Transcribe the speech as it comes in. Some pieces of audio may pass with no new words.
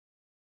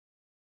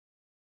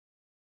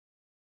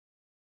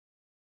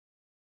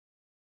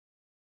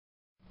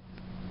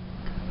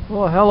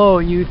Well, hello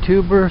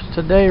YouTubers.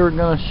 Today we're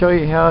going to show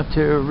you how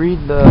to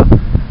read the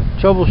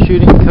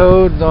troubleshooting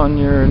codes on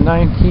your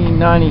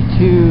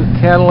 1992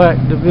 Cadillac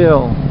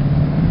DeVille.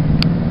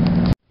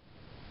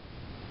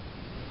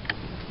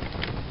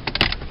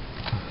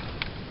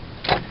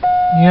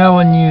 Yeah,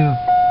 when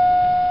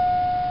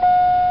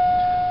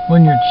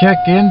your check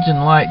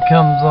engine light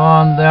comes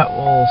on, that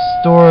will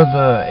store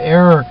the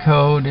error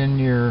code in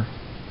your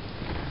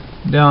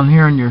down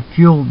here in your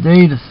fuel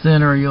data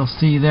center. You'll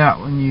see that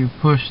when you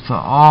push the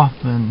off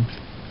and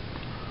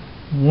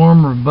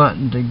warmer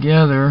button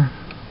together,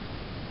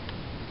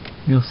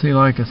 you'll see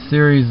like a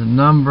series of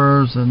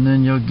numbers, and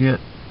then you'll get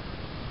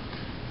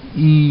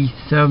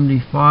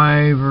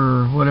E75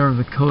 or whatever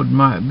the code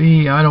might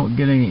be. I don't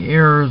get any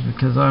errors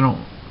because I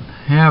don't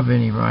have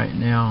any right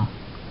now.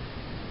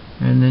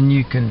 And then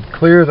you can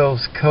clear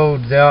those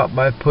codes out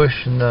by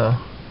pushing the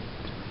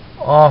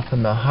off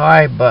and the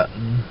high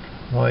button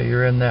while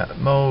you're in that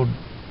mode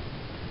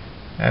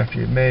after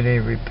you've made any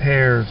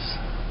repairs.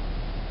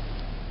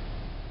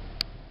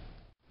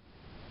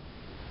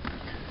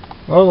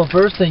 Well, the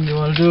first thing you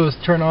want to do is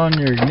turn on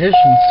your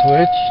ignition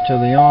switch to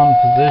the on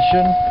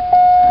position.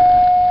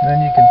 Then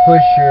you can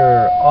push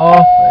your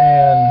off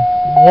and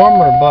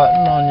warmer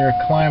button on your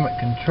climate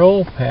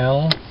control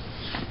panel,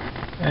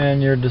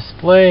 and your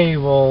display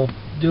will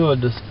do a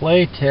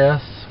display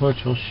test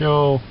which will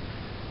show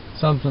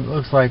something that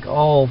looks like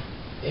all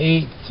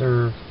 8s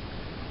or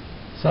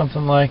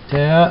something like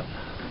that.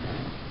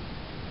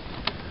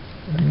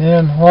 And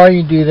then while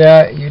you do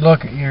that, you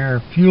look at your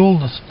fuel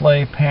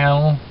display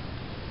panel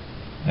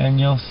and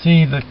you'll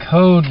see the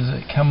codes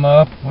that come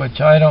up, which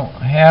I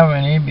don't have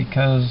any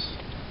because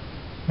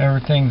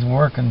everything's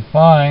working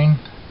fine.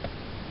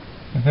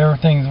 If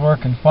everything's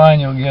working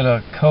fine, you'll get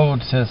a code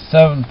that says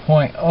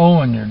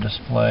 7.0 in your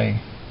display.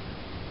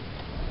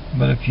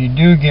 But if you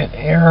do get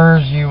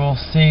errors, you will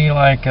see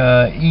like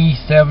a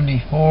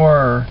E74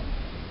 or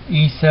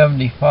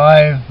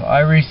E75. I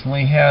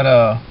recently had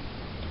a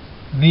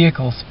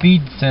vehicle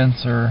speed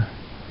sensor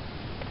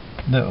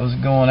that was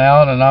going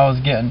out, and I was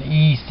getting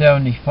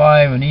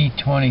E75 and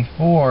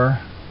E24,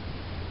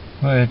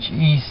 which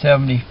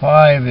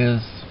E75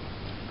 is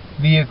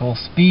vehicle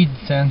speed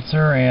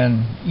sensor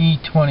and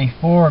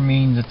E24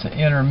 means it's an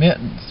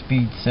intermittent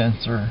speed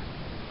sensor.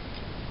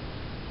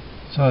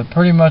 So it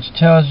pretty much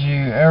tells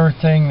you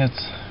everything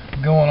that's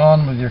going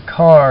on with your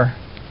car.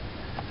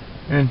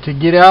 And to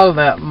get out of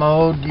that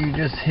mode, you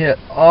just hit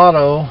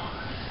auto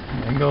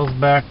and it goes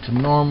back to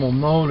normal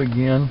mode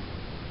again.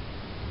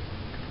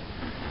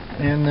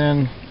 And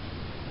then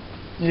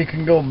you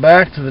can go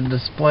back to the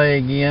display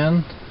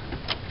again.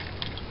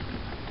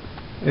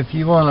 If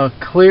you want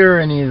to clear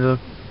any of the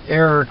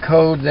error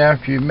codes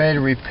after you've made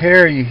a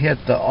repair, you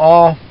hit the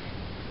off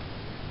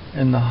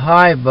and the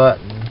high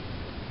button,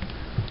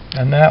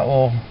 and that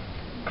will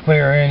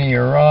clear any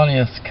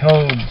erroneous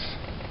codes.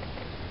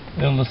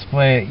 It'll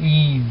display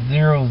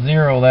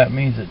E00, that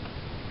means it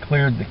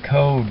cleared the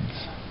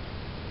codes.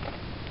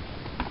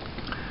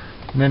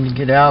 And then to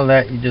get out of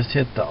that, you just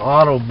hit the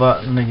auto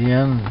button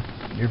again,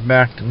 and you're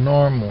back to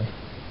normal.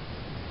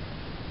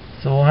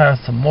 So we'll have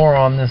some more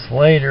on this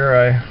later.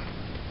 I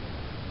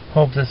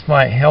hope this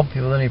might help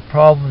you with any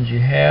problems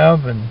you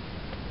have. And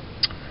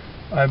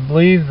I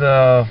believe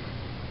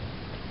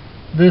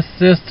this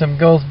system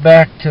goes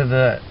back to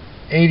the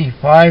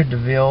 85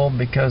 DeVille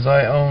because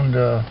I owned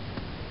a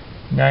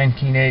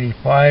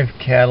 1985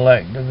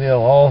 Cadillac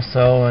DeVille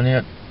also, and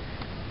it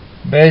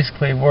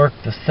basically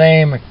worked the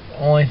same. The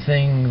only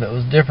thing that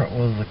was different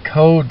was the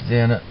codes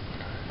in it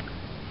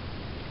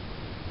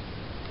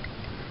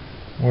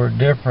were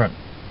different.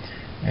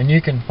 And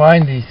you can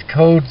find these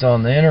codes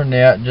on the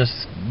internet.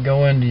 Just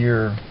go into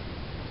your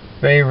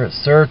favorite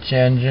search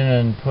engine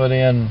and put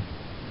in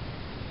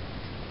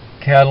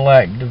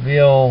Cadillac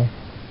DeVille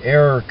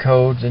error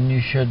codes, and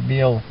you should be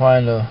able to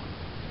find a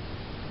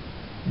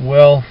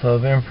wealth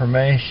of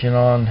information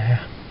on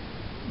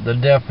the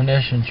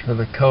definitions for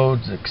the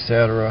codes,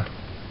 etc.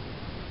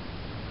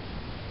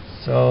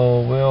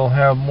 So we'll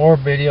have more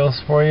videos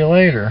for you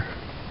later.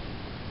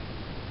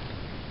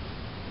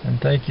 And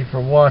thank you for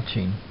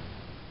watching.